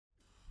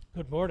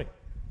Good morning.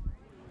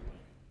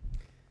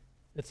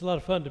 It's a lot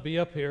of fun to be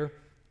up here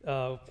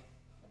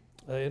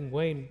in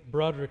Wayne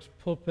Broderick's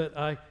pulpit.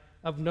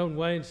 I've known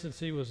Wayne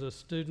since he was a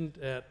student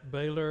at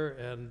Baylor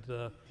and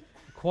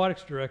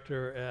aquatics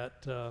director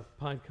at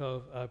Pine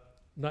Cove. I'm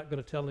not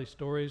going to tell any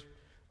stories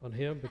on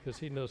him because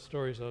he knows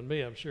stories on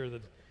me. I'm sure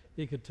that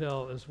he could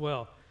tell as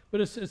well.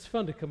 But it's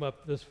fun to come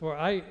up this far.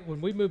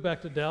 When we moved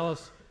back to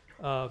Dallas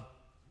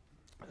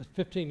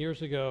 15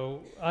 years ago,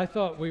 I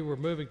thought we were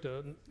moving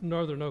to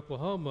northern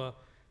Oklahoma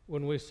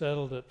when we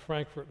settled at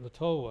Frankfort and the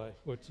Tollway,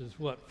 which is,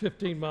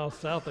 15 miles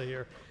south of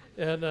here.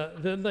 And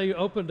then they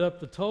opened up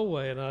the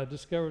Tollway, and I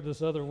discovered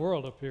this other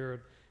world up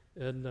here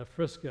in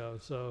Frisco.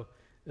 So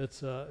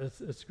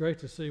it's great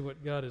to see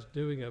what God is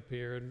doing up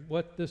here and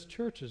what this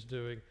church is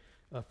doing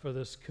for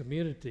this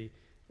community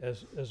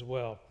as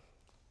well.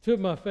 Two of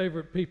my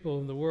favorite people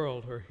in the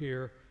world are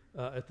here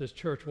at this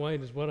church.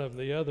 Wayne is one of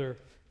them. The other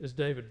is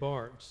David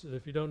Barnes. And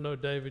if you don't know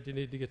David, you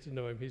need to get to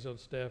know him. He's on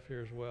staff here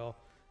as well,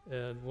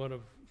 and one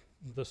of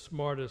the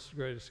smartest,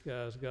 greatest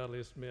guys,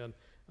 godliest men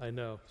I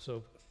know.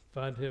 So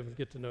find him and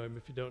get to know him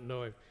if you don't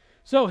know him.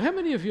 So how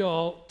many of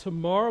y'all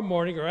tomorrow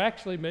morning, or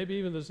actually maybe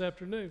even this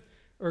afternoon,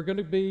 are going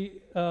to be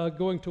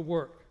going to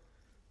work?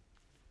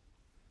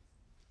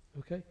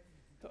 Okay.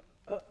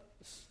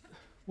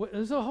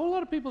 There's a whole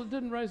lot of people that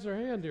didn't raise their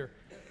hand here.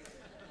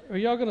 Are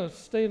y'all going to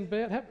stay in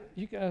bed?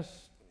 You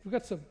guys,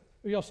 are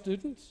y'all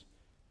students?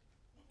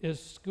 Is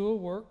school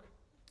work?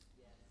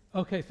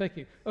 Okay, thank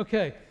you.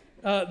 Okay.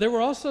 There were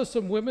also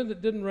some women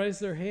that didn't raise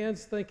their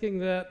hands thinking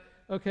that,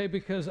 okay,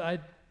 because I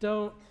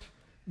don't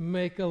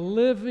make a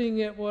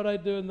living at what I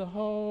do in the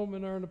home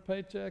and earn a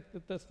paycheck,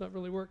 that's not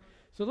really work.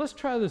 So let's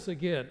try this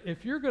again.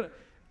 If you're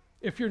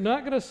not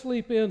going to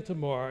sleep in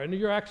tomorrow and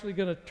you're actually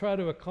going to try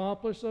to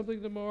accomplish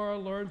something tomorrow,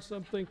 learn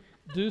something,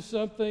 do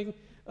something,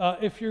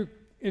 if you're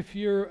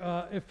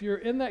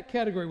in that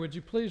category, would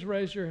you please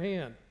raise your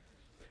hand?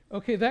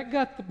 Okay, that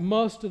got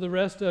most of the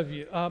rest of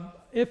you.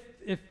 If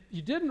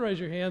you didn't raise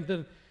your hand,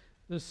 then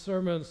this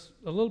sermon's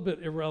a little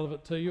bit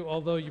irrelevant to you,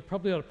 although you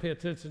probably ought to pay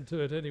attention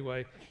to it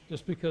anyway,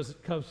 just because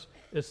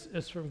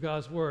it's from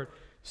God's Word.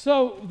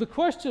 So the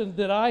question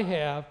that I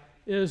have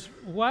is,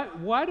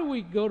 why do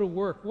we go to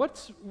work?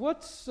 What's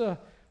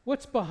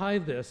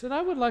behind this? And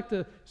I would like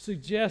to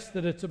suggest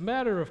that it's a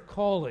matter of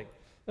calling.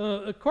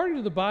 According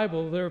to the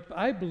Bible,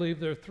 I believe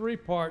there are three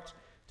parts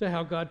to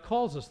how God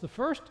calls us. The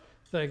first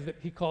thing that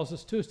He calls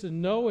us to is to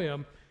know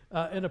Him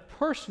in a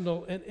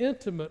personal and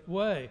intimate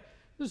way.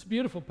 This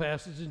beautiful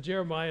passage in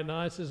Jeremiah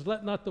 9 says,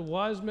 "Let not the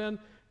wise man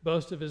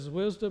boast of his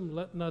wisdom,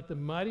 let not the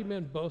mighty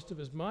man boast of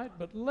his might,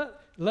 but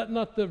let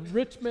not the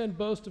rich man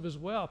boast of his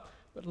wealth,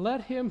 but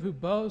let him who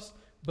boast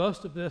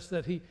of this,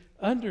 that he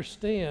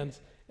understands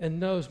and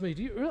knows me."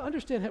 Do you really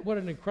understand what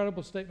an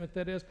incredible statement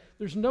that is?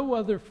 There's no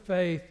other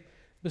faith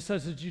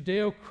besides the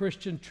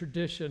Judeo-Christian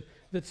tradition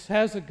that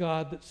has a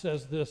God that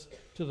says this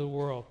to the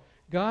world.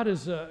 God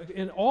is,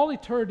 in all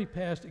eternity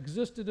past,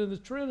 existed in the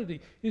Trinity.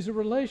 He's a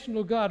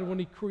relational God. And when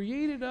He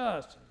created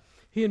us,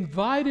 He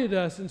invited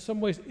us in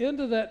some ways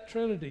into that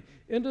Trinity,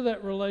 into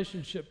that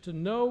relationship, to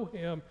know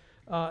Him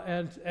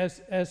and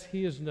as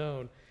He is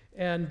known.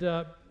 And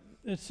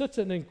it's such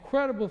an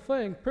incredible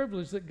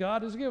privilege that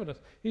God has given us.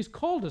 He's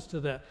called us to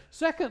that.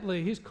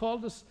 Secondly, He's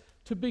called us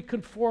to be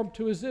conformed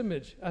to His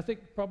image. I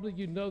think probably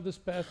you know this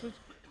passage,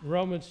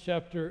 Romans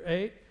chapter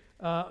 8.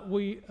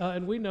 We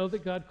know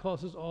that God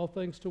causes all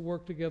things to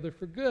work together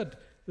for good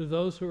to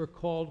those who are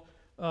called,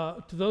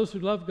 to those who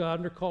love God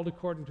and are called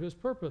according to His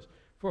purpose.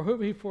 For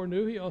whom He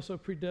foreknew, He also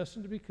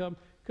predestined to become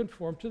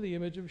conformed to the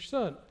image of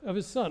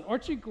His Son.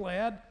 Aren't you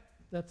glad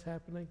that's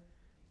happening?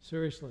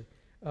 Seriously.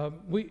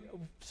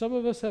 Some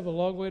of us have a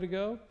long way to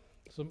go,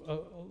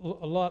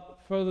 a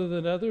lot further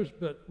than others,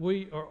 but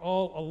we are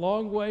all a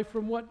long way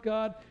from what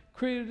God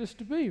created us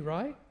to be,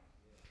 right?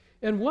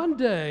 And one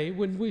day,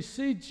 when we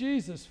see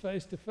Jesus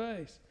face to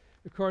face,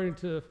 according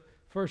to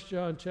 1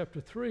 John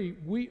chapter 3,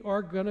 we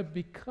are going to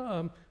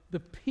become the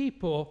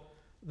people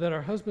that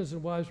our husbands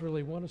and wives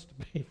really want us to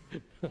be,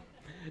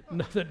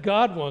 not that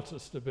God wants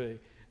us to be.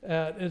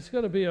 It's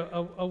going to be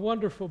a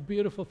wonderful,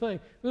 beautiful thing.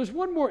 There's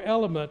one more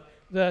element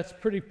that's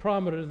pretty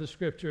prominent in the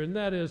Scripture, and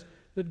that is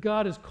that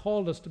God has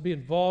called us to be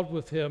involved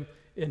with Him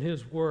in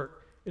His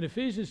work. In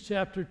Ephesians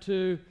chapter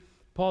 2,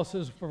 Paul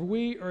says, "For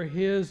we are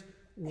His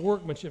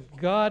workmanship."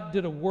 God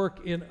did a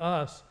work in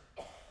us.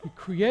 He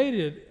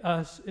created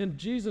us in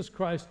Jesus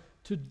Christ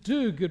to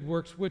do good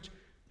works, which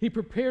He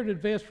prepared in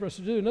advance for us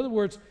to do. In other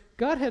words,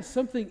 God had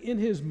something in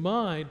His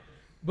mind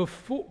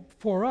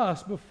for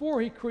us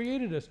before He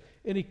created us,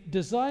 and He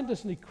designed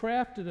us and He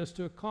crafted us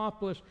to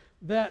accomplish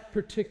that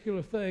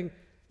particular thing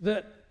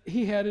that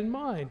He had in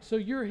mind. So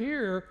you're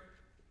here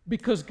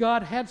because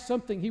God had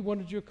something He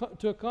wanted you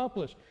to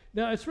accomplish.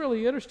 Now, it's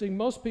really interesting.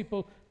 Most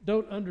people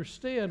don't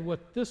understand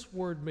what this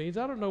word means.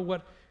 I don't know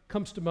what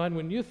comes to mind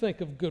when you think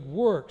of good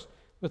works,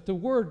 but the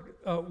word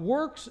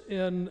works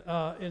in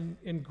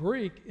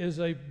Greek is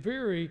a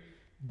very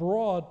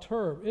broad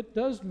term. It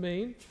does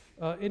mean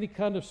any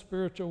kind of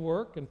spiritual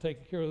work and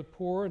taking care of the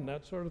poor and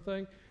that sort of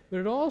thing. but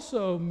it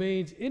also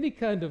means any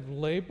kind of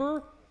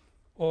labor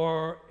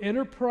or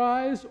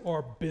enterprise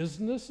or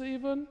business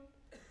even.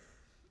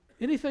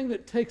 Anything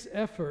that takes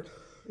effort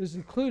is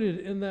included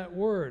in that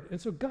word. And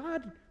so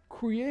God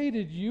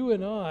created you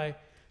and I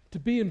to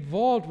be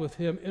involved with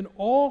him in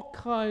all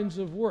kinds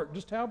of work.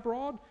 Just how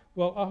broad?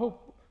 Well, I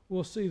hope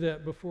we'll see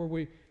that before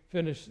we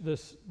finish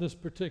this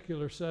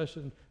particular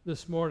session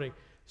this morning.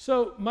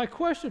 So my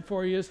question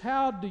for you is,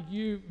 how do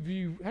you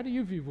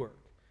view work?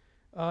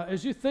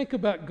 As you think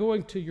about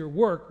going to your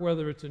work,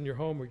 whether it's in your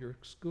home or your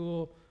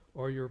school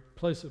or your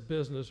place of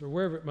business or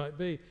wherever it might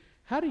be,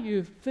 how do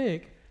you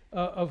think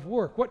of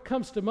work? What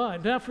comes to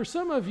mind? Now, for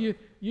some of you,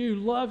 you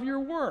love your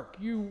work.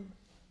 You,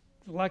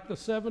 like the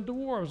Seven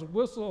Dwarfs,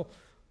 whistle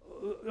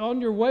on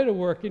your way to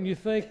work, and you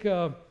think,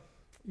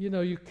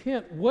 you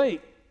can't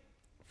wait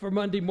for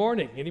Monday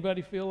morning.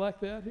 Anybody feel like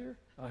that here?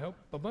 I hope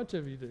a bunch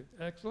of you do.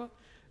 Excellent.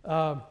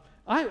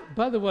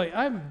 By the way,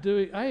 I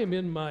am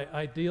in my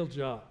ideal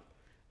job.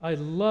 I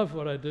love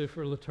what I do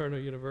for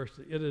LeTourneau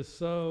University. It is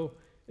so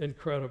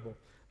incredible.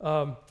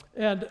 But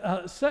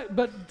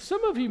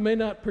some of you may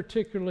not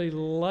particularly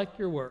like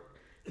your work.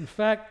 In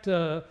fact,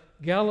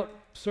 Gallup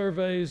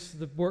surveys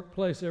the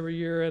workplace every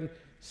year, and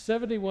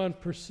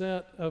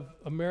 71% of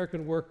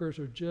American workers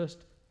are just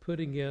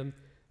putting in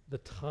the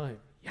time.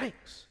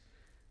 Yikes.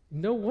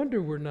 No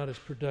wonder we're not as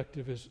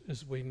productive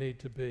as we need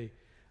to be.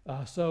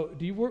 So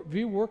do you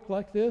view work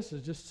like this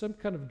as just some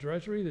kind of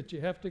drudgery that you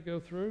have to go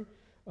through?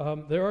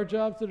 There are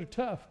jobs that are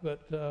tough,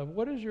 but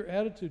what is your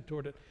attitude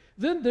toward it?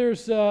 Then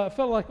there's a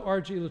fellow like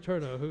R.G.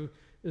 LeTourneau, who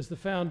is the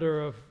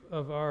founder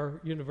of our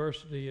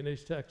university in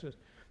East Texas.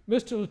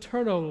 Mr.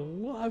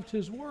 LeTourneau loved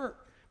his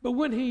work, but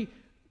when he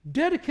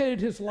dedicated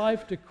his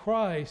life to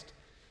Christ,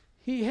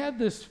 he had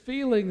this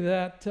feeling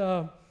that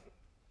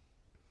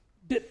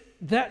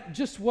that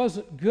just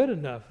wasn't good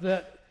enough,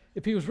 that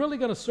if he was really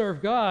going to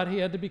serve God, he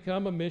had to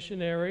become a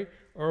missionary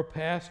or a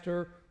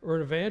pastor or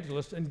an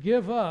evangelist and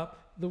give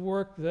up the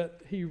work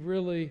that he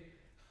really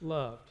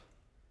loved.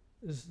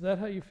 Is that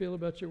how you feel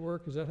about your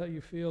work? Is that how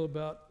you feel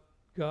about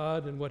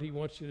God and what he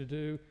wants you to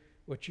do,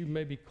 what you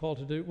may be called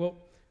to do? Well,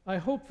 I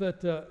hope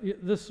that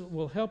this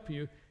will help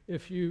you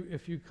if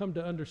you come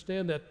to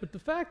understand that. But the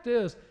fact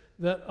is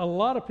that a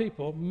lot of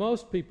people,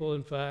 most people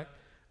in fact,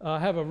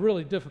 have a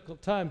really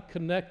difficult time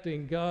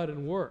connecting God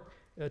and work.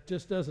 It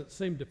just doesn't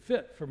seem to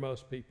fit for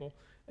most people,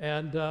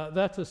 and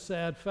that's a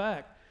sad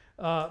fact.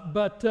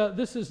 But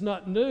this is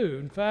not new.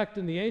 In fact,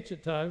 in the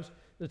ancient times,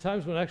 the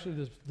times when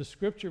actually the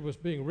scripture was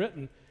being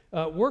written,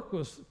 work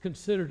was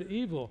considered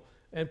evil,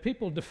 and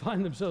people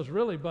defined themselves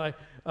really by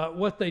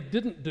what they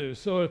didn't do.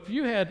 So if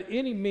you had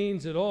any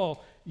means at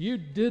all, you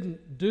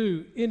didn't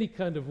do any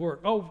kind of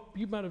work. Oh,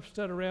 you might have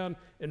sat around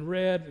and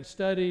read and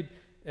studied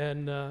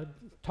and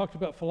talked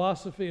about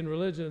philosophy and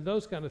religion and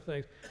those kind of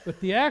things, but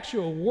the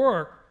actual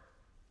work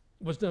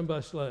was done by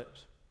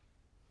slaves.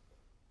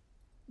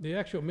 The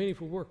actual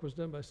meaningful work was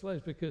done by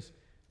slaves because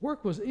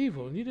work was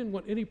evil and you didn't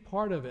want any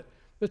part of it.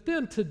 But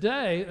then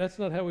today, that's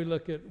not how we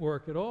look at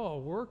work at all.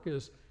 Work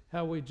is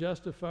how we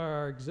justify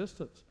our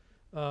existence.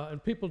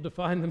 And people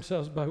define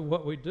themselves by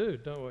what we do,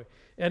 don't we?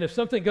 And if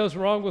something goes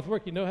wrong with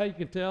work, you know how you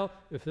can tell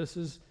if this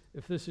is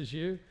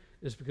you?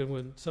 It's because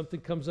when something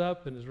comes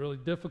up and is really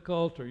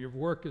difficult or your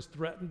work is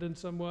threatened in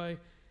some way,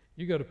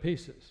 you go to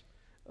pieces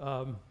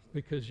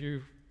because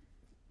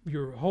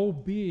your whole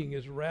being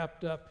is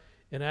wrapped up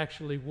in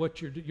actually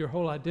what your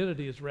whole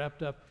identity is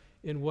wrapped up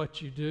in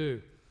what you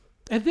do.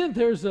 And then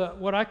there's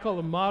what I call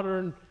a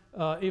modern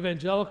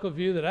evangelical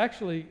view that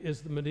actually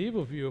is the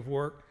medieval view of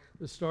work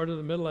that started in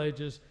the Middle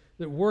Ages,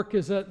 that work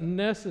is a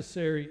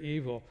necessary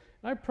evil.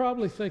 I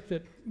probably think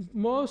that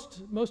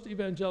most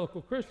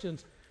evangelical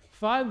Christians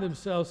find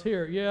themselves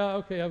here. Yeah,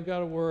 okay, I've got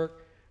to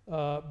work,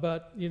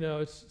 but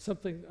it's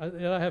something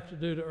that I have to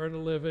do to earn a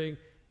living,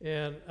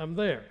 and I'm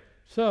there.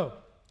 So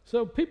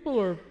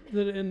people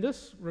that in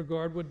this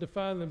regard would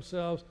define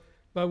themselves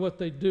by what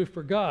they do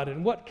for God.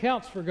 And what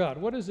counts for God?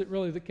 What is it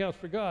really that counts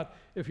for God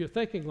if you're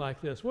thinking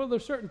like this? Well,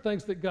 there's certain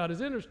things that God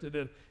is interested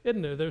in,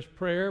 isn't there? There's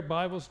prayer,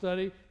 Bible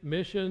study,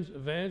 missions,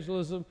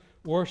 evangelism,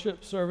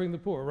 worship, serving the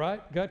poor,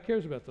 right? God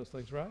cares about those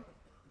things, right?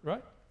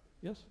 Right?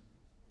 Yes?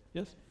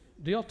 Yes?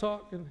 Do y'all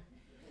talk?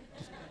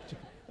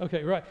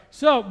 Okay, right.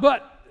 So,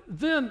 but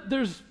then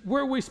there's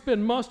where we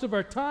spend most of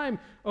our time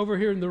over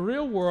here in the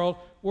real world: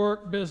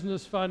 work,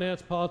 business,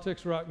 finance,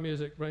 politics, rock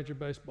music, Ranger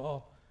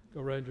baseball,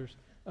 go Rangers.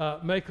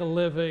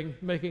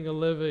 Making a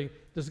living.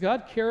 Does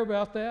God care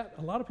about that?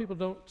 A lot of people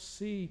don't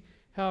see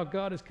how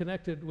God is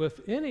connected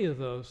with any of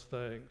those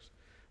things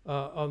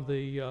on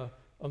the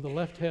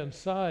left-hand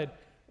side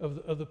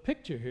of the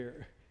picture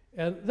here.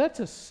 And that's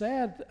a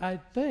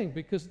sad thing,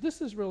 because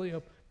this is really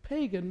a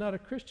pagan, not a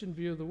Christian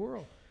view of the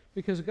world.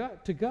 Because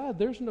to God,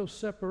 there's no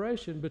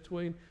separation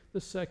between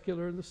the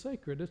secular and the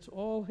sacred. It's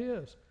all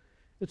His.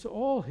 It's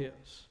all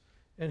His.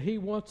 And He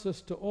wants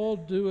us to all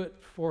do it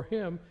for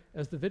Him,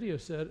 as the video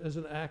said, as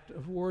an act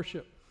of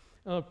worship.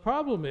 Now, the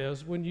problem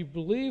is, when you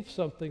believe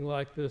something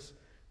like this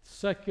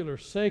secular,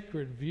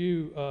 sacred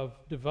view of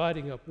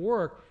dividing up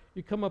work,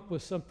 you come up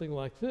with something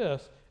like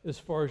this as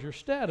far as your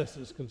status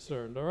is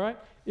concerned, all right?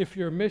 If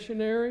you're a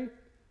missionary,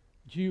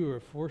 you are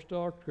a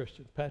 4-star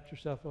Christian. Pat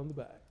yourself on the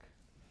back,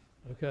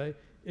 okay?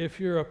 If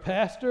you're a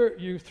pastor,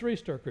 you're a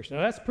 3-star Christian.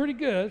 Now, that's pretty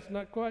good. It's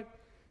not quite,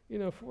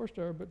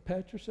 4-star, but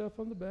pat yourself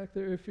on the back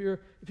there. If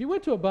you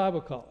went to a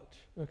Bible college,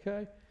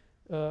 okay,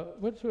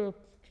 went to a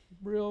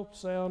real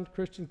sound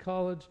Christian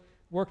college,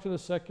 worked in a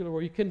secular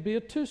world, you can be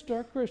a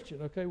 2-star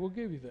Christian, okay? We'll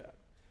give you that,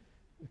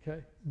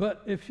 okay?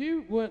 But if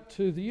you went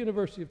to the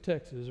University of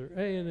Texas or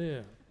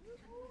A&M,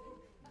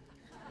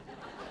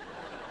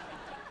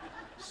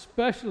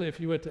 especially if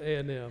you went to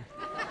A&M,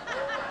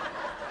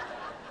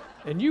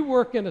 and you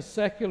work in a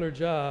secular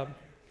job,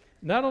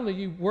 not only are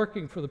you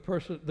working for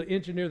the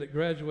engineer that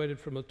graduated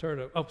from a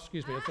I'm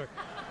sorry.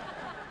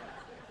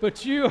 But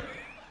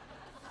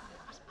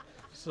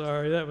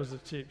sorry, that was a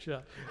cheap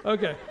shot.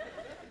 Okay.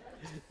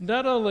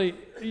 Not only,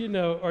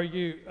 are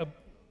you,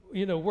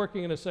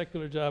 working in a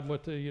secular job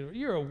with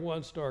you're a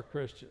 1-star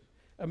Christian.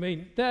 I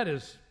mean, that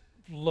is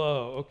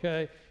low,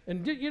 okay?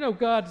 And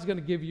God's going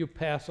to give you a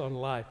pass on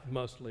life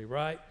mostly,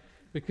 right?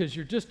 Because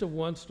you're just a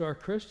 1-star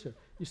Christian.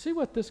 You see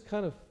what this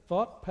kind of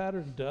thought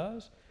pattern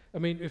does? I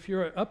mean, if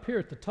you're up here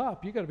at the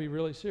top, you got to be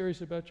really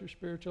serious about your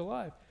spiritual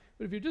life.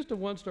 But if you're just a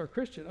 1-star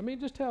Christian, I mean,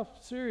 just how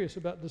serious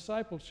about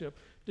discipleship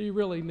do you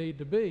really need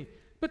to be?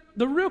 But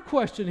the real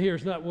question here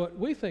is not what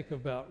we think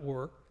about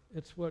work.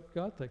 It's what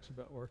God thinks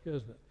about work,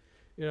 isn't it?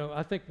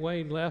 I think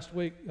Wayne last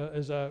week,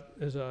 as I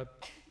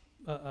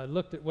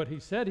looked at what he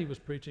said he was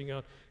preaching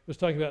on, was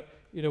talking about,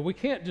 we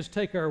can't just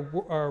take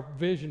our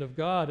vision of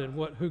God and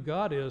who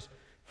God is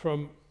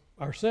from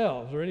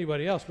ourselves or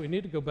anybody else. We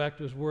need to go back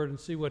to his word and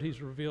see what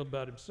he's revealed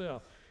about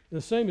himself. And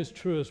the same is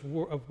true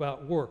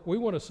about work. We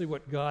want to see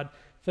what God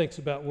thinks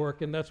about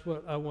work, and that's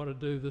what I want to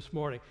do this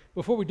morning.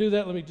 Before we do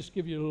that, let me just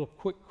give you a little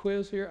quick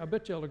quiz here. I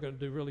bet y'all are going to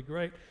do really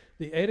great.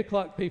 The 8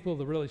 o'clock people,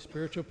 the really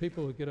spiritual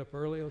people who get up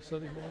early on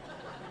Sunday morning,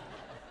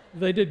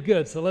 they did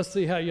good. So let's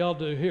see how y'all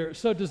do here.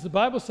 So does the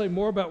Bible say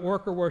more about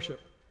work or worship?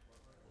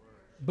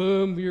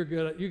 Boom, you're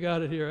good. You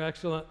got it here.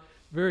 Excellent.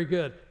 Very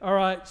good. All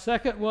right,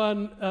 second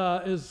one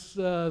is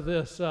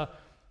this.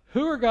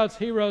 Who are God's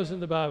heroes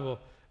in the Bible?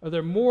 Are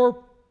there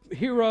more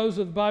heroes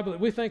in the Bible that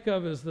we think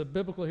of as the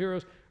biblical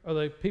heroes? Are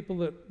they people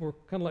that were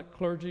kind of like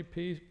clergy,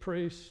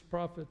 priests,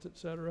 prophets,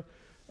 etc.,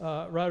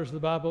 writers of the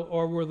Bible?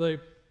 Or were they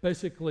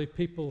basically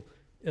people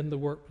in the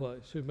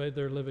workplace who made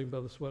their living by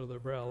the sweat of their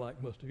brow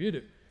like most of you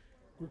do?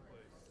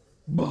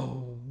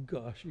 Oh,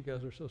 gosh, you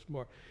guys are so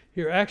smart.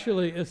 Here,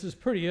 actually, this is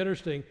pretty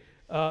interesting.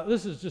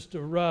 This is just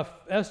a rough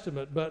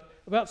estimate, but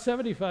about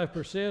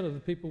 75% of the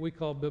people we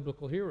call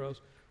biblical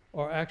heroes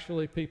are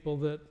actually people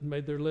that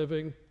made their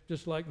living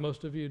just like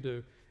most of you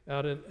do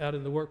out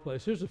in the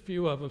workplace. Here's a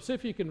few of them. See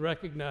if you can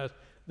recognize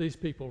these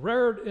people.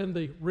 Reared in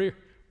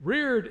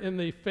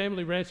the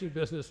family ranching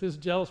business, his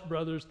jealous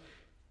brothers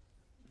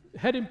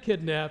had him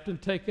kidnapped and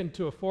taken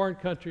to a foreign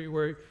country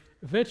where he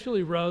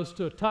eventually rose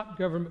to a top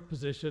government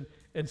position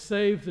and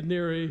saved the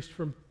Near East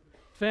from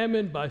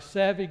famine by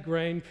savvy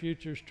grain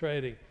futures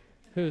trading.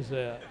 Who's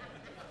that?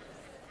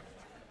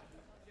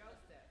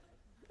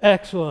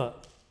 Excellent.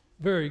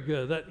 Very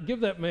good. Give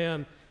that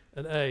man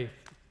an A.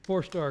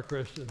 4-star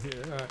Christian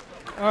here.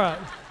 All right.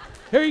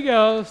 Here you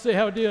go. Let's see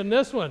how we do on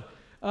this one.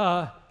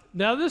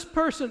 Now, this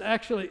person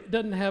actually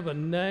doesn't have a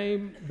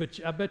name, but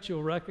I bet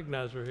you'll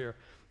recognize her here.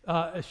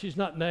 She's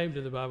not named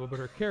in the Bible, but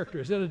her character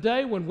is. In a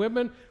day when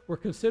women were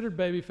considered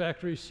baby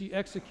factories, she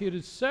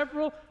executed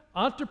several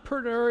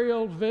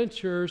entrepreneurial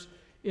ventures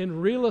in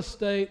real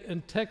estate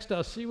and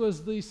textiles. She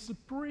was the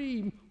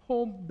supreme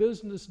home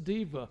business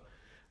diva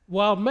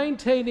while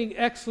maintaining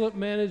excellent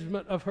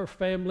management of her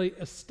family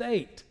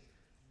estate.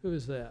 Who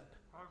is that?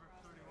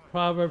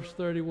 Proverbs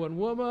 31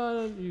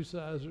 woman. Here's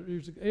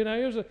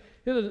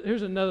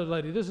another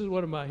lady. This is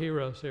one of my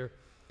heroes here.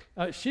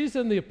 She's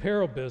in the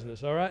apparel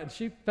business, all right? And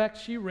in fact,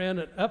 she ran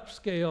an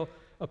upscale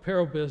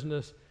apparel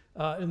business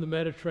in the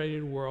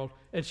Mediterranean world.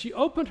 And she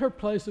opened her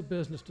place of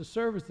business to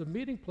serve as the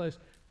meeting place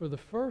for the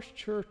first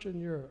church in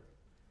Europe.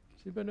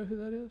 Does anybody know who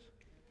that is?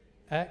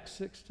 Acts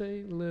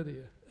 16,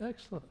 Lydia.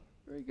 Excellent.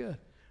 Very good.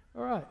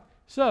 All right.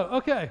 So,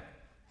 okay,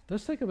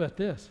 let's think about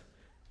this.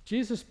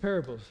 Jesus'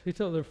 parables. He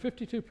told there are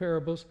 52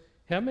 parables.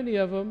 How many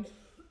of them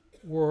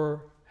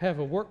have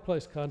a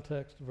workplace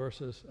context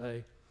versus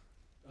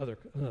another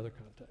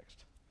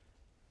context?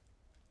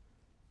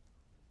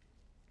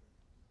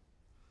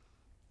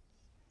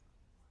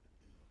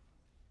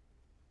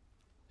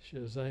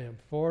 Shazam,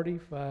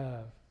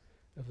 45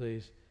 of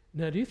these.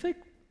 Now, do you think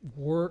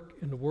work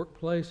in the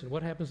workplace and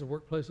what happens in the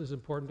workplace is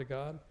important to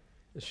God?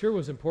 It sure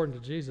was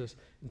important to Jesus.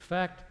 In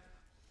fact,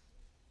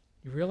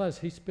 you realize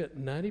he spent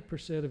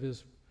 90% of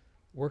his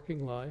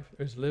working life,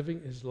 his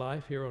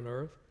life here on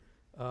earth,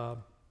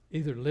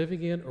 either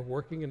living in or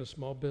working in a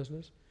small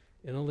business,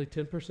 and only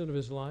 10% of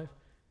his life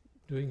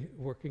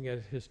working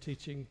at his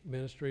teaching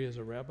ministry as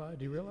a rabbi.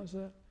 Do you realize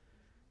that?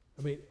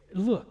 I mean,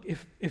 look,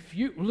 if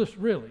you,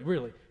 listen,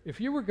 really, if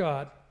you were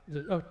God,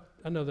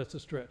 I know that's a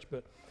stretch,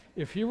 but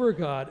if you were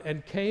God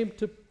and came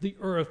to the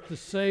earth to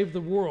save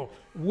the world,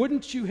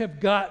 wouldn't you have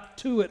got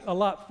to it a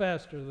lot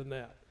faster than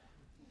that?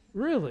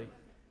 Really?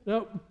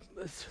 Now,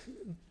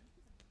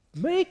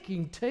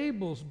 making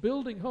tables,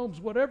 building homes,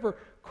 whatever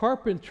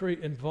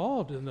carpentry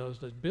involved in those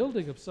days,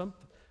 building of some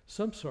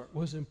sort,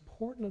 was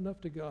important enough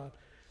to God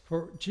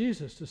for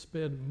Jesus to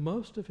spend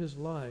most of his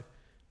life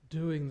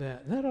doing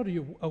that. And that ought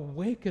to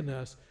awaken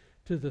us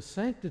to the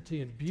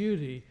sanctity and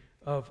beauty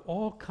of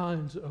all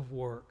kinds of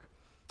work.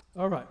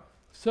 All right,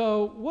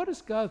 so what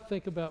does God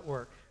think about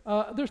work?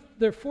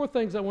 There are 4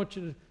 things I want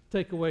you to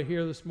take away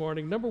here this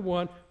morning. Number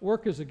 1,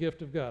 work is a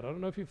gift of God. I don't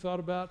know if you've thought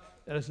about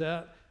it as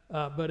that,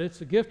 but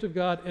it's a gift of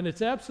God, and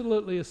it's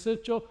absolutely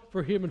essential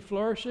for human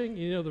flourishing.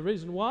 You know, the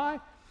reason why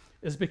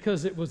is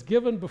because it was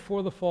given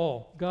before the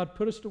fall. God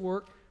put us to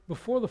work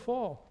before the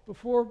fall.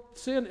 Before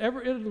sin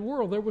ever entered the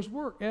world, there was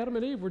work. Adam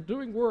and Eve were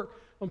doing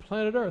work on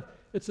planet Earth.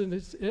 It's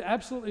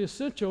absolutely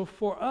essential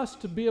for us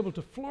to be able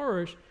to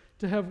flourish,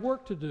 to have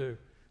work to do.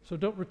 So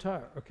don't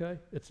retire, okay?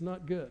 It's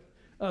not good.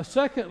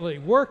 Secondly,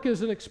 work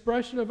is an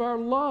expression of our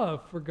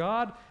love for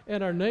God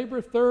and our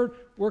neighbor. Third,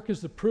 work is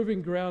the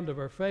proving ground of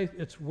our faith.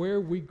 It's where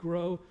we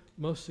grow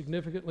most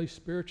significantly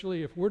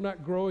spiritually. If we're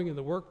not growing in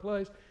the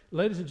workplace,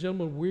 ladies and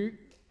gentlemen,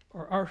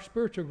 our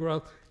spiritual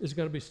growth is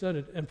going to be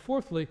stunted. And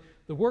fourthly,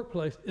 the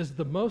workplace is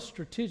the most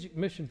strategic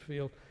mission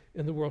field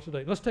in the world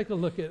today. Let's take a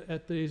look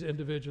at these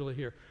individually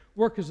here.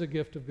 Work is a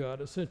gift of God,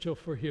 essential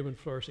for human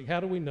flourishing. How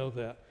do we know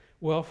that?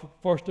 Well,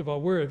 first of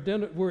all, we're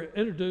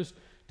introduced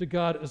to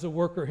God as a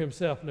worker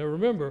himself. Now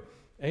remember,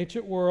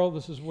 ancient world,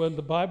 this is when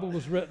the Bible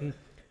was written,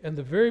 and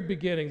the very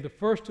beginning, the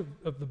first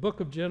of the book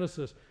of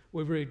Genesis,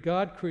 we read,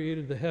 God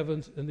created the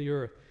heavens and the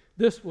earth.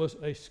 This was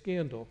a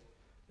scandal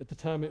at the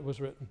time it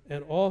was written,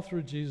 and all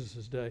through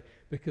Jesus' day,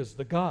 because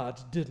the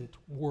gods didn't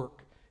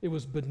work. It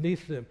was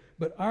beneath them.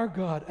 But our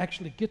God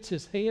actually gets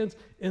his hands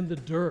in the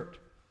dirt.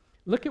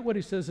 Look at what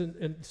he says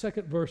in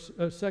second verse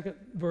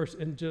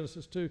in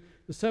Genesis 2.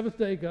 The seventh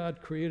day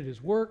God created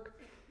his work,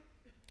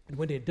 and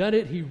when he had done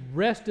it, he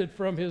rested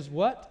from his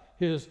what?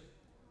 His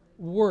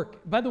work.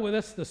 By the way,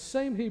 that's the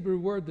same Hebrew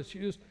word that's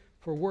used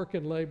for work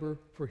and labor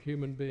for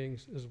human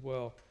beings as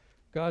well.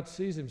 God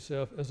sees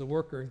himself as a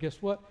worker, and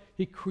guess what?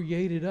 He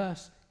created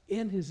us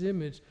in his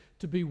image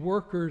to be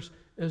workers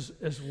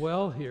as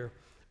well here.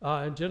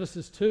 In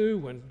Genesis 2,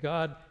 when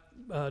God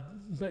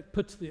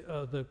puts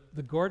the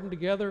garden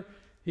together,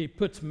 he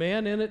puts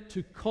man in it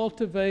to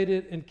cultivate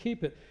it and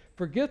keep it.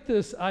 Forget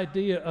this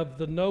idea of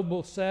the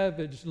noble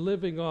savage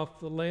living off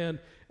the land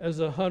as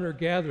a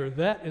hunter-gatherer.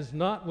 That is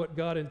not what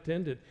God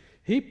intended.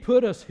 He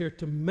put us here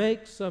to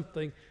make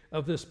something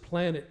of this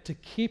planet, to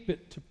keep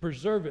it, to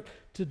preserve it,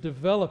 to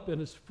develop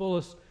in its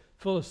fullest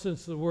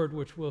sense of the word,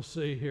 which we'll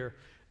see here.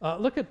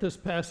 Look at this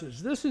passage.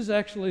 This is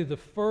actually the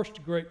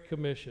first Great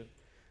Commission,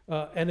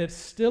 and it's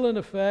still in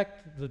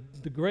effect.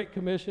 The Great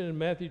Commission in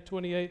Matthew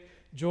 28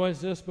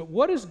 joins this. But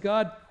what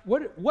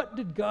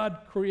did God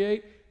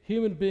create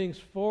human beings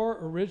for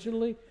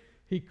originally?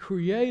 He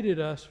created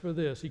us for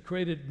this. He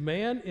created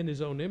man in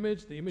his own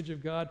image, the image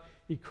of God.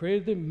 He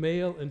created them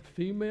male and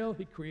female.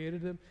 He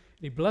created them.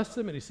 He blessed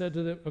them, and he said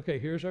to them, okay,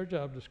 here's our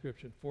job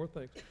description, 4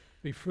 things.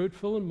 Be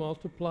fruitful and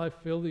multiply,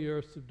 fill the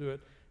earth, subdue it,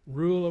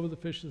 rule over the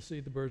fish of the sea,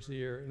 the birds of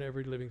the air, and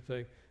every living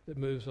thing that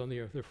moves on the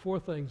earth. There are 4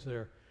 things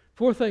there.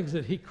 4 things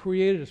that he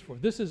created us for.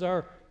 This is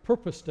our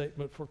purpose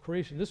statement for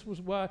creation. This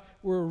was why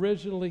we're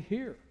originally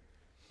here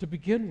to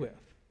begin with,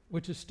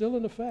 which is still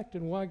in effect,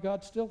 and why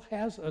God still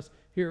has us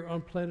here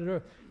on planet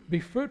Earth. Be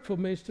fruitful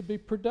means to be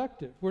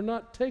productive. We're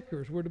not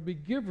takers. We're to be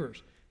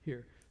givers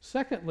here.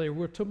 Secondly,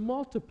 we're to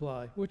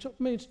multiply, which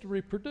means to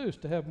reproduce,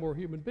 to have more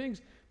human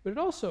beings, but it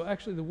also,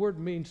 actually, the word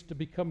means to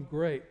become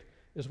great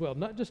as well,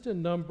 not just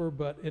in number,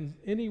 but in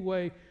any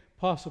way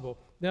possible.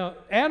 Now,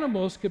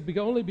 animals could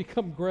only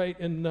become great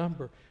in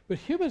number, but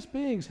human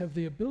beings have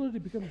the ability to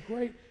become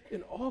great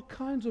in all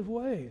kinds of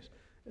ways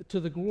to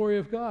the glory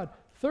of God.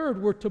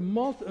 Third, we're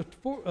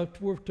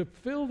to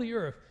fill the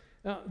earth.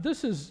 Now,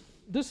 this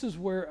is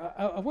where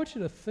I want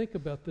you to think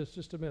about this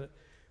just a minute.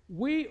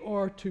 We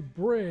are to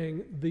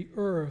bring the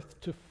earth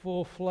to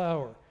full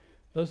flower.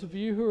 Those of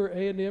you who are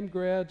A&M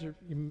grads are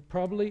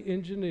probably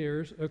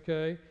engineers,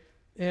 okay?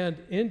 And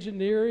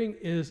engineering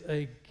is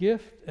a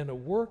gift and a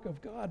work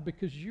of God,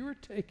 because you're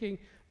taking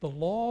the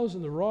laws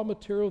and the raw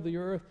material of the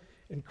earth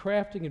and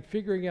crafting and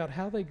figuring out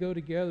how they go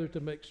together to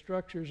make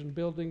structures and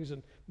buildings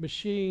and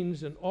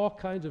machines and all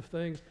kinds of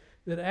things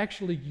that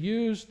actually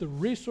use the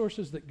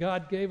resources that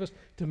God gave us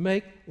to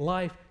make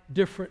life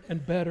different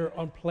and better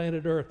on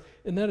planet Earth.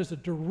 And that is a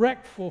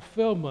direct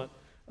fulfillment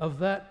of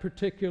that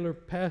particular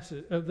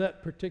passage, of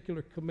that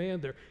particular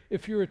command there.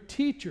 If you're a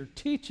teacher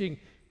teaching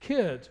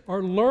kids,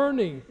 or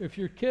learning, if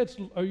your kids,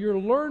 or you're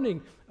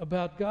learning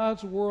about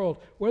God's world,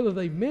 whether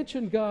they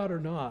mention God or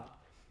not,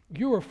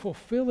 you are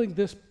fulfilling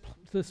this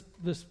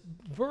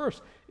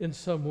verse in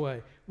some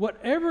way.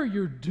 Whatever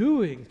you're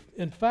doing,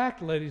 in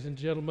fact, ladies and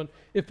gentlemen,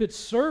 if it's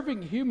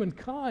serving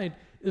humankind,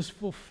 is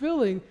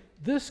fulfilling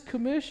this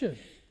commission.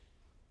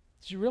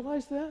 Did you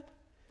realize that?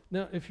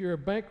 Now, if you're a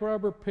bank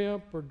robber,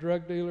 pimp, or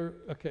drug dealer,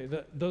 okay,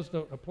 those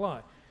don't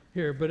apply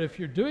here. But if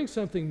you're doing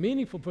something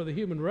meaningful for the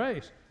human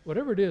race,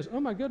 whatever it is, oh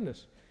my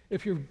goodness.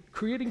 If you're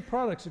creating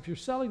products, if you're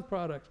selling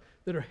products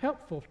that are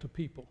helpful to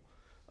people,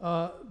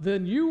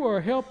 then you are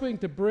helping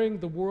to bring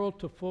the world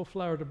to full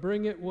flower, to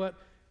bring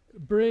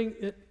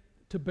it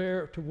to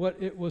bear to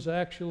what it was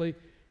actually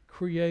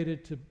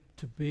created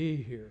to be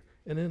here.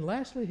 And then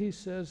lastly, he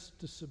says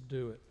to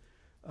subdue it.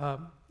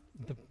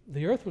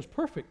 The earth was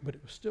perfect, but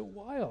it was still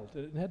wild.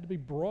 It had to be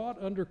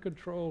brought under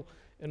control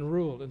and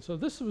ruled. And so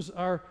this was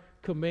our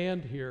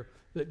command here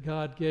that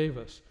God gave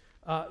us.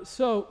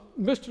 So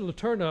Mr.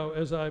 Letourneau,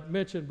 as I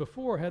mentioned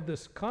before, had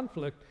this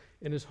conflict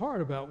in his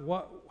heart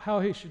about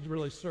how he should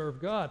really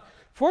serve God.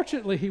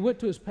 Fortunately, he went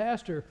to his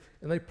pastor,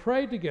 and they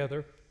prayed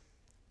together.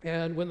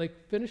 And when they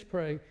finished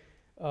praying,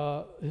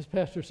 his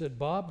pastor said,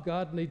 Bob,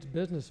 God needs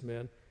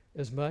businessmen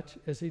as much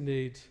as he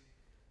needs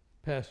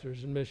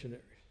pastors and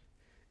missionaries.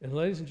 And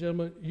ladies and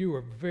gentlemen, you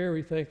are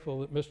very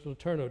thankful that Mr.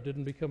 Letourneau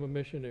didn't become a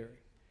missionary,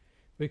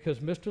 because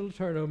Mr.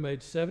 Letourneau made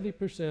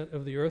 70%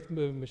 of the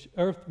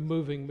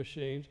earth-moving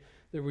machines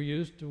that were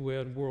used to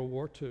win World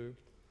War II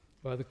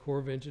by the Corps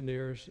of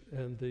Engineers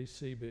and the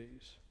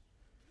Seabees.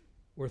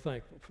 We're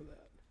thankful for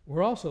that.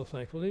 We're also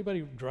thankful.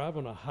 Anybody drive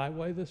on a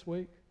highway this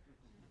week?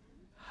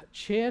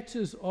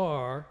 Chances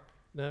are,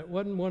 now it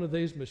wasn't one of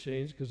these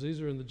machines because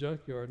these are in the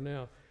junkyard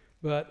now,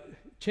 but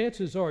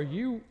chances are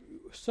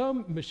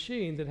some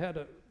machine that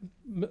had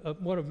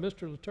one of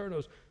Mr.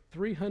 Letourneau's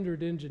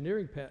 300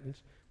 engineering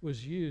patents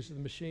was used in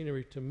the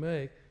machinery to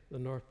make the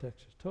North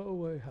Texas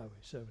Tollway, Highway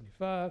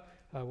 75,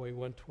 Highway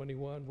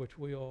 121, which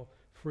we all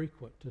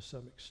frequent to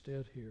some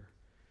extent here.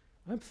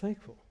 I'm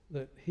thankful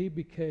that he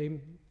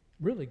became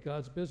really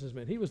God's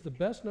businessman. He was the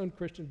best known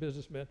Christian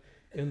businessman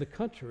in the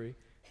country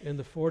in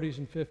the 40s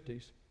and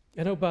 50s.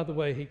 And oh, by the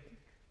way,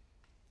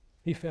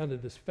 he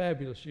founded this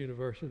fabulous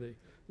university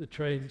that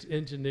trains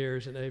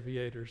engineers and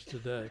aviators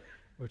today,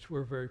 which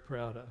we're very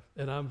proud of,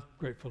 and I'm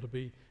grateful to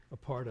be a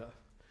part of.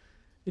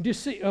 And you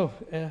see, goes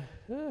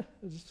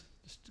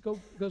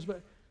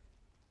back.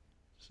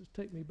 Just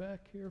take me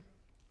back here.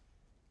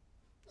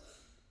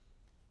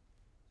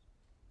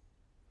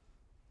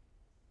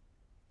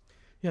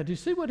 Yeah, do you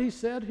see what he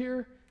said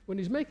here? When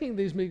he's making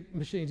these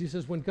machines, he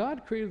says, when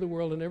God created the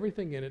world and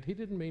everything in it, he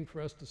didn't mean for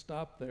us to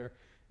stop there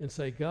and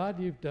say, God,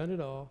 you've done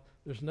it all.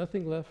 There's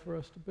nothing left for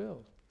us to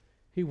build.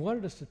 He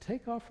wanted us to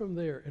take off from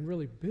there and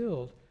really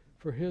build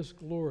for his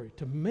glory,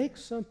 to make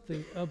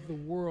something of the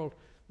world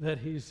that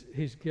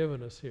he's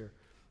given us here.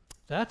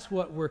 That's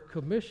what we're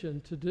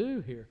commissioned to do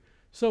here.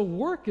 So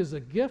work is a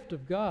gift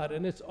of God,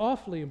 and it's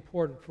awfully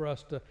important for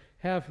us to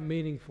have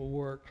meaningful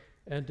work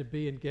and to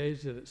be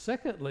engaged in it.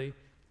 Secondly,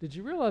 did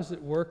you realize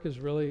that work is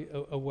really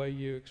a way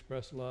you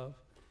express love?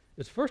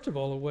 It's first of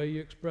all a way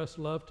you express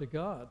love to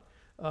God.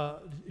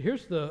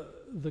 Here's the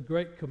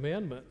great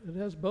commandment. It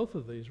has both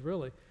of these,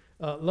 really.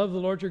 Love the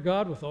Lord your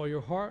God with all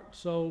your heart,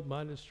 soul,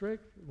 mind, and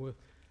strength, with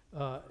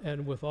all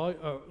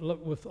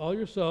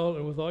your soul,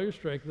 and with all your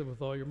strength, and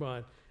with all your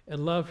mind.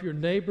 And love your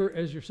neighbor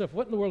as yourself.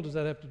 What in the world does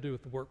that have to do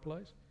with the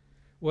workplace?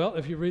 Well,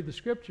 if you read the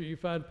scripture, you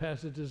find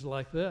passages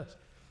like this.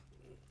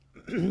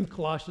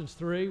 Colossians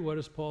 3, what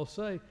does Paul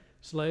say?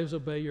 Slaves,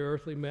 obey your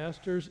earthly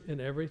masters in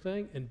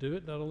everything, and do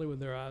it not only with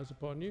their eyes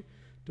upon you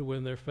to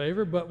win their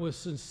favor, but with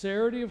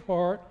sincerity of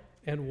heart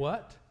and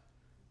what?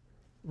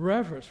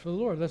 Reverence for the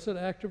Lord. That's an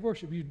act of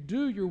worship. You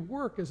do your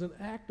work as an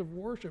act of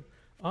worship,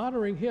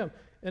 honoring him.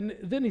 And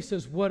then he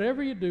says,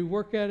 whatever you do,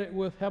 work at it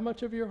with how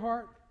much of your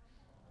heart?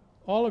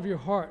 All of your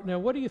heart. Now,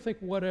 what do you think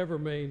whatever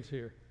means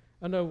here?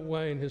 I know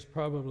Wayne has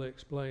probably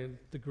explained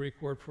the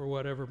Greek word for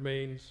whatever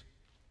means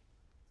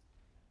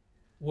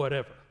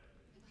whatever.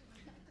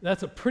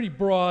 That's a pretty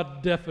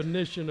broad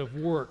definition of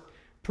work,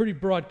 pretty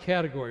broad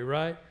category,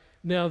 right?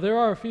 Now, there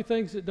are a few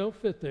things that don't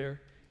fit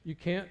there. You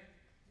can't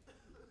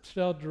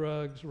sell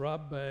drugs,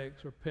 rob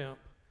banks, or pimp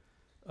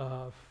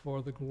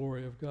for the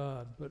glory of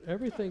God. But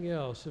everything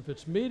else, if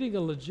it's meeting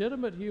a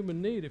legitimate human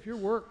need, if your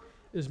work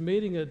is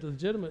meeting a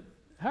legitimate,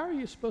 how are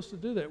you supposed to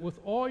do that? With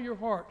all your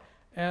heart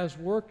as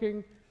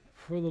working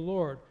for the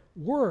Lord.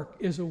 Work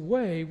is a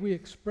way we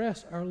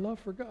express our love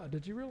for God.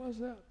 Did you realize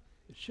that?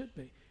 It should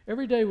be.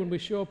 Every day when we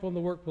show up on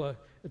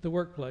at the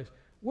workplace,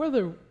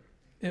 whether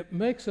it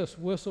makes us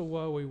whistle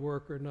while we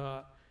work or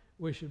not,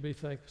 we should be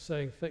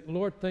saying,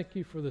 Lord, thank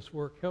you for this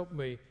work. Help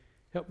me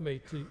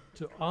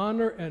to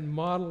honor and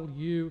model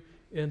you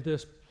in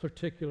this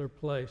particular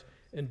place.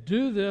 And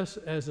do this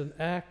as an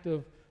act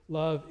of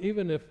love,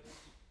 even if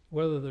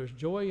whether there's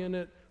joy in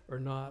it or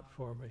not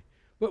for me.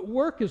 But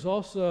work is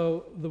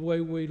also the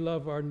way we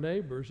love our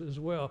neighbors as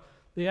well.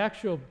 The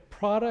actual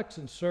products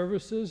and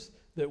services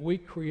that we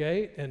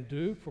create and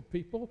do for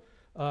people,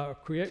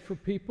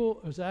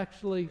 is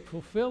actually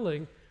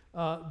fulfilling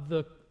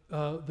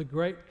the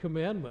great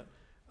commandment.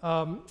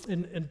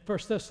 In 1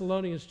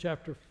 Thessalonians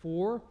chapter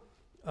 4,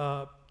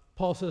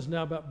 Paul says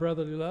now about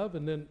brotherly love,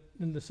 and then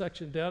in the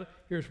section down,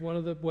 here's one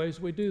of the ways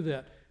we do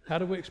that. How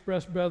do we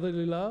express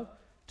brotherly love?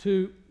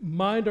 To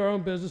mind our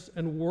own business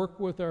and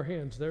work with our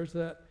hands. There's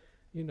that,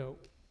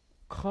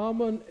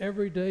 common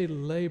everyday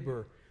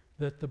labor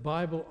that the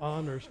Bible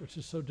honors, which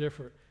is so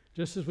different,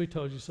 just as we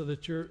told you, so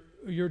that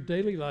your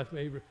daily life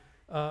may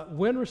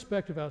win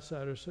respect of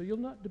outsiders, so you'll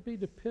not be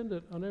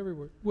dependent on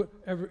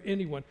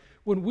anyone.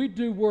 When we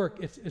do work,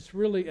 it's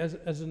really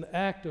as an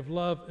act of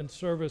love and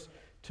service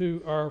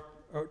to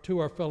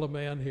our fellow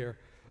man here.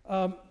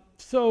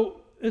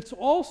 So it's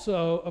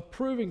also a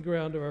proving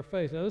ground of our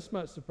faith. Now, this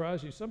might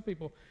surprise you. Some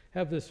people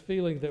have this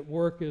feeling that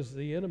work is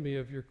the enemy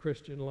of your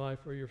Christian life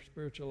or your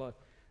spiritual life.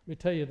 Let me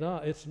tell you,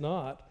 it's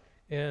not.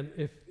 And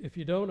if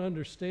you don't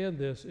understand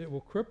this, it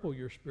will cripple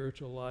your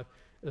spiritual life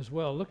as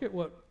well. Look at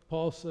what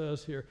Paul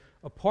says here.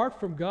 Apart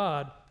from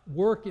God,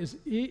 work is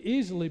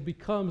easily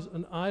becomes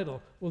an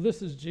idol. Well,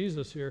 this is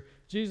Jesus here.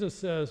 Jesus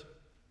says,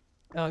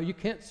 you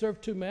can't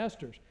serve two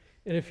masters.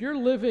 And if you're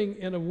living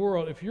in a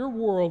world, if your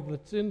world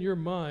that's in your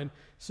mind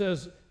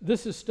says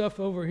this is stuff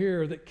over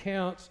here that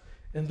counts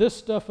and this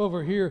stuff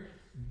over here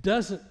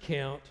doesn't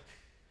count,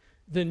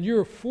 then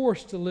you're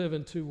forced to live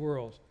in two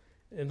worlds.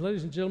 And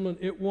ladies and gentlemen,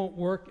 it won't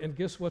work, and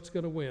guess what's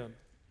going to win?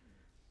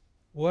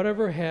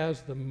 Whatever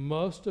has the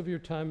most of your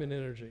time and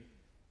energy,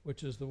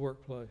 which is the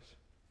workplace.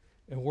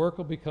 And work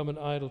will become an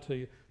idol to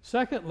you.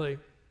 Secondly,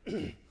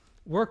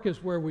 work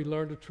is where we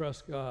learn to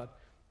trust God.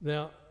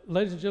 Now,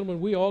 ladies and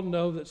gentlemen, we all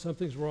know that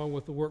something's wrong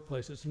with the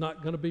workplace. It's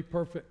not going to be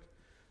perfect.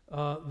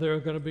 There are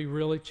going to be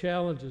really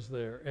challenges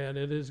there, and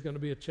it is going to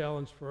be a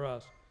challenge for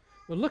us.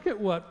 But look at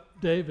what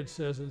David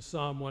says in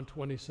Psalm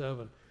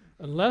 127.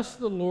 Unless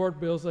the Lord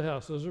builds the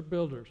house, those are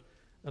builders.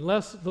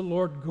 Unless the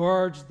Lord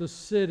guards the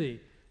city,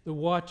 the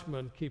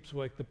watchman keeps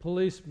awake. The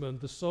policeman,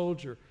 the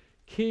soldier,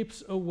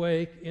 keeps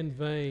awake in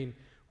vain.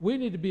 We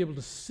need to be able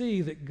to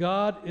see that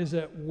God is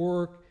at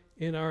work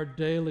in our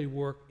daily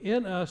work,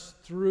 in us,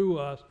 through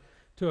us,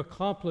 to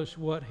accomplish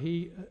what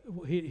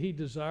He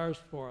desires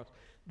for us.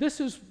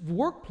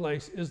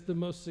 Workplace is the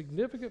most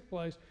significant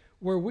place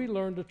where we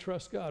learn to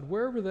trust God,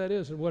 wherever that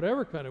is, and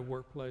whatever kind of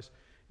workplace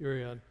you're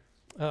in.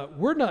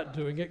 We're not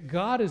doing it.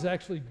 God is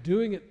actually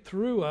doing it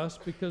through us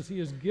because He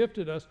has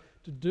gifted us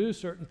to do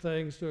certain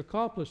things, to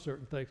accomplish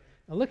certain things.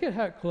 Now look at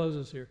how it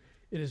closes here.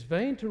 It is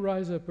vain to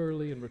rise up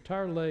early and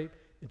retire late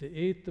and to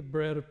eat the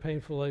bread of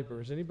painful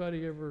labor. Does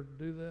anybody ever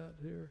do that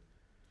here?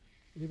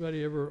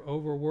 Anybody ever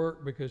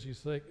overwork because you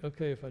think,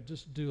 okay, if I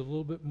just do a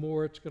little bit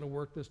more, it's going to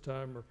work this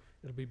time, or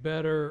it'll be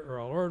better, or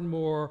I'll earn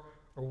more,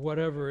 or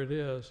whatever it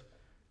is?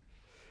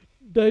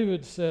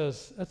 David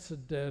says that's a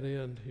dead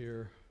end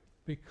here,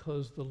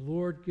 because the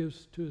Lord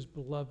gives to His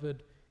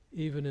beloved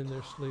even in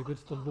their sleep.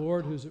 It's the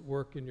Lord who's at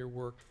work in your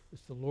work.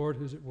 It's the Lord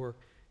who's at work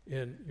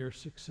in your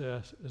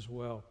success as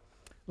well.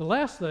 The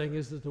last thing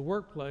is that the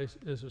workplace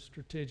is a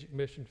strategic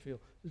mission field.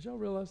 Did y'all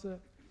realize that?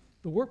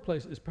 The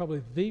workplace is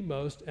probably the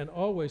most, and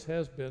always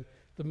has been,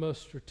 the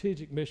most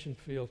strategic mission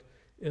field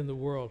in the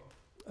world.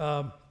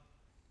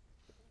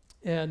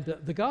 And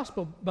the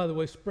gospel, by the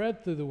way,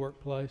 spread through the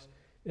workplace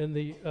in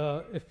the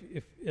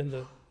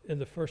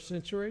first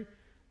century,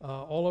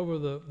 all over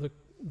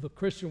the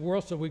Christian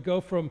world. So we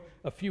go from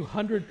a few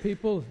hundred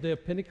people at the day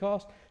of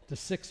Pentecost to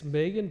 6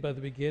 million by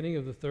the beginning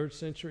of the 3rd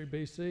century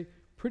BC.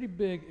 Pretty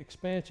big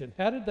expansion.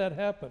 How did that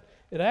happen?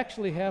 It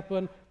actually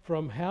happened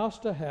from house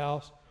to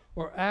house,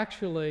 or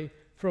actually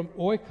from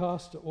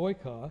oikos to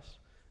oikos,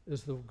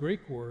 as the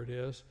Greek word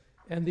is.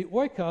 And the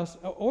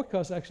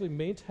oikos actually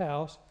means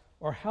house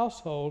or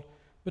household,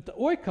 but the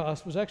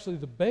oikos was actually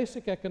the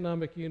basic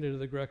economic unit of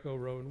the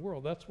Greco-Roman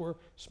world. That's where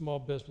small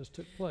business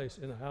took place,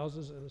 in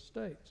houses and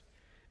estates.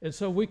 And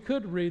so we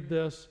could read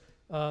this,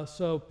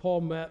 so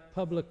Paul met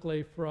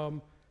publicly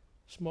from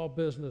small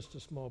business to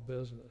small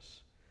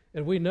business.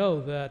 And we know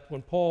that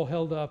when Paul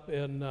held up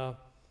in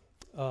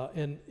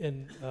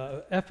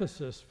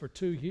Ephesus for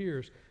 2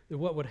 years, that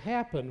what would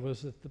happen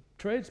was that the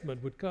tradesmen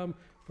would come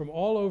from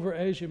all over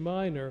Asia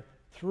Minor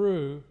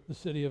through the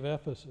city of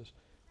Ephesus.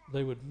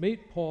 They would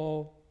meet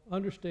Paul,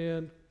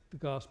 understand the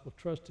gospel,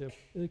 trust him,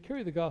 and they'd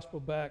carry the gospel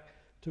back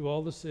to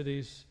all the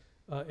cities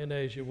in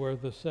Asia where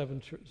the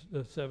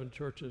seven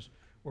churches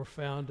were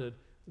founded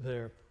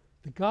there.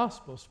 The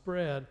gospel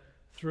spread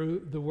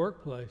through the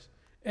workplace.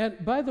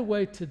 And by the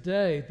way,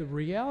 today, the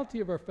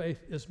reality of our faith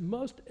is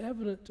most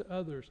evident to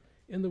others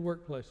in the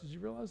workplace. Did you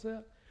realize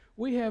that?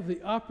 We have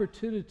the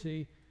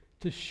opportunity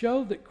to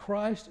show that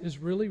Christ is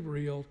really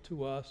real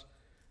to us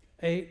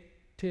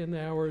 8-10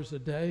 hours a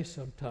day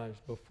sometimes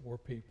before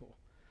people.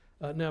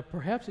 Now,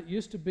 perhaps it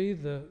used to be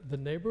the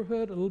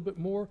neighborhood a little bit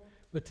more,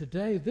 but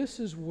today this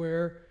is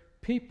where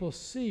people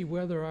see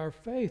whether our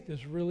faith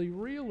is really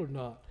real or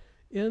not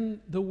in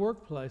the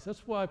workplace.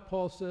 That's why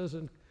Paul says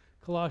in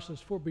Colossians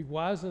 4, be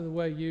wise in the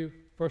way you,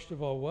 first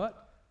of all,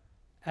 what?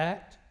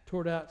 Act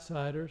toward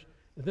outsiders,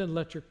 and then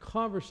let your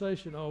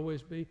conversation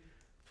always be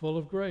full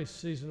of grace,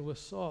 seasoned with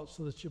salt,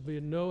 so that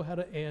you'll know how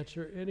to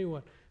answer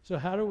anyone. So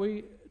how are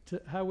we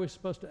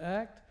supposed to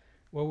act?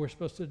 Well, we're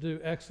supposed to do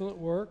excellent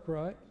work,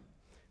 right?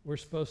 We're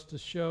supposed to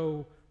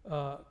show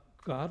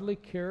godly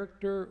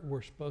character.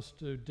 We're supposed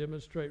to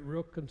demonstrate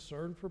real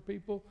concern for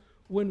people.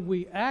 When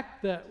we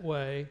act that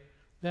way,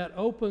 that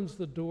opens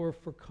the door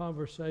for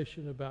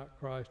conversation about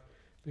Christ.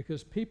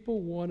 because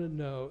people want to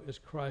know, is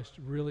Christ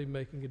really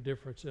making a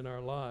difference in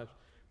our lives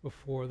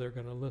before they're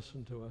going to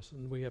listen to us?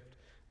 And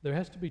there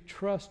has to be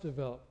trust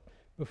developed.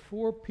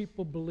 Before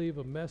people believe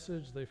a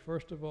message, they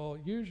first of all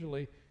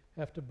usually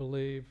have to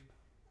believe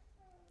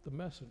the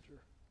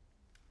messenger.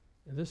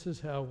 And this is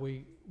how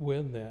we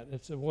win that.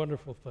 It's a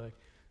wonderful thing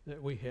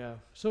that we have.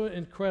 So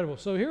incredible.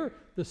 So here are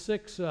the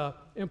 6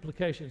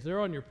 implications. They're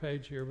on your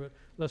page here, but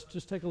let's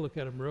just take a look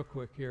at them real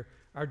quick here.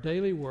 Our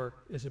daily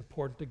work is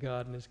important to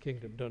God and His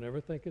kingdom. Don't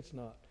ever think it's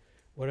not.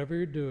 Whatever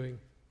you're doing,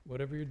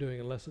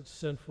 unless it's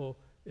sinful,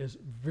 is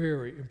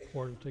very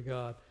important to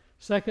God.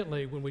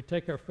 Secondly, when we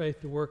take our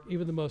faith to work,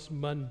 even the most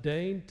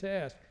mundane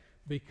tasks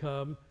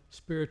become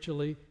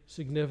spiritually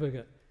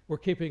significant. We're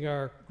keeping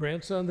our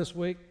grandson this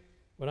week.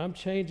 When I'm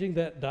changing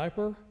that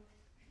diaper,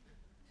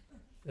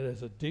 it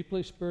is a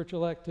deeply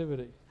spiritual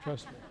activity,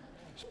 trust me,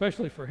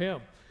 especially for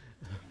him.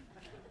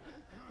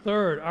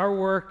 Third, our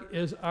work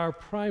is our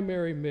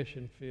primary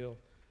mission field.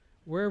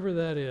 Wherever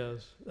that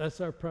is,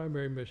 that's our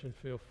primary mission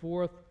field.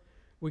 Fourth,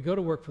 we go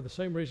to work for the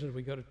same reasons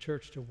we go to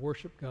church, to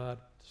worship God,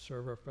 to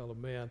serve our fellow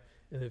man.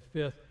 And then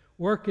fifth,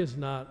 work is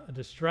not a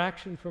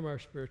distraction from our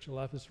spiritual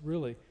life. It's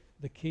really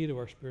the key to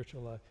our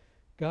spiritual life.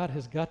 God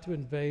has got to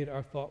invade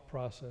our thought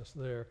process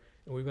there,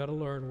 and we've got to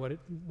learn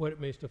what it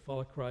means to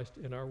follow Christ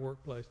in our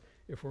workplace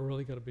if we're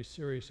really going to be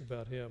serious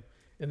about Him.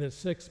 And then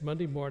sixth,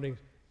 Monday mornings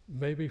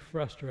may be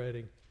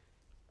frustrating,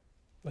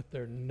 but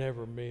they're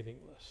never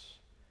meaningless.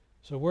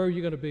 So where are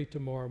you going to be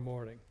tomorrow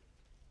morning?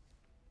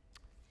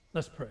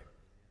 Let's pray.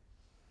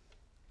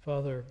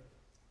 Father,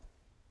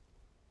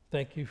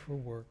 thank you for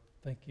work.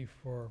 Thank you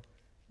for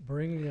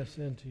bringing us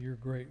into your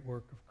great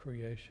work of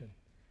creation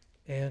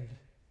and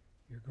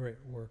your great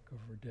work of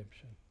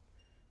redemption.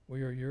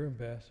 We are your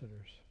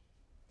ambassadors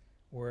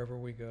wherever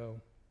we go.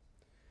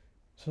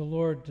 So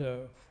Lord,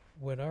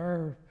 when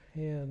our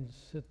hands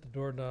hit the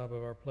doorknob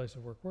of our place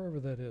of work, wherever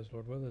that is,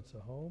 Lord, whether it's a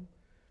home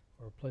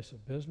or a place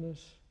of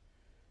business,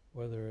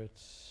 whether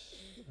it's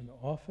an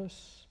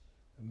office,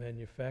 a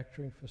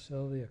manufacturing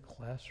facility, a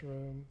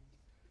classroom,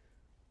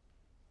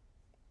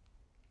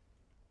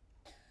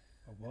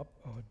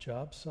 a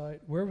job site,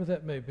 wherever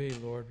that may be,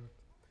 Lord,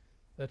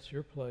 that's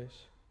your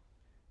place.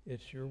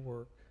 It's your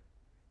work.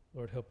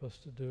 Lord, help us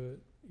to do it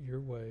your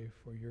way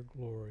for your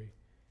glory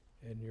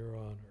and your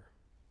honor.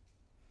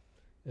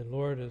 And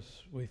Lord, as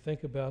we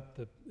think about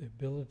the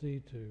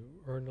ability to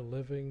earn a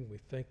living, we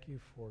thank you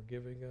for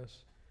giving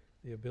us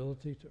the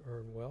ability to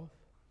earn wealth.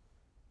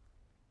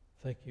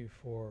 Thank you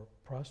for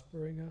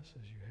prospering us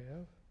as you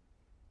have.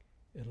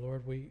 And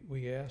Lord,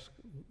 we ask,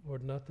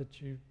 Lord, not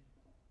that you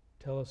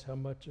tell us how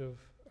much of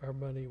our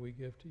money we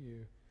give to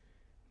you,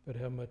 but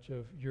how much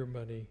of your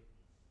money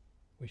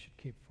we should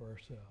keep for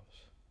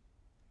ourselves.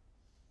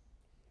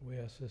 We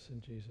ask this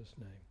in Jesus'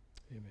 name.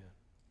 Amen.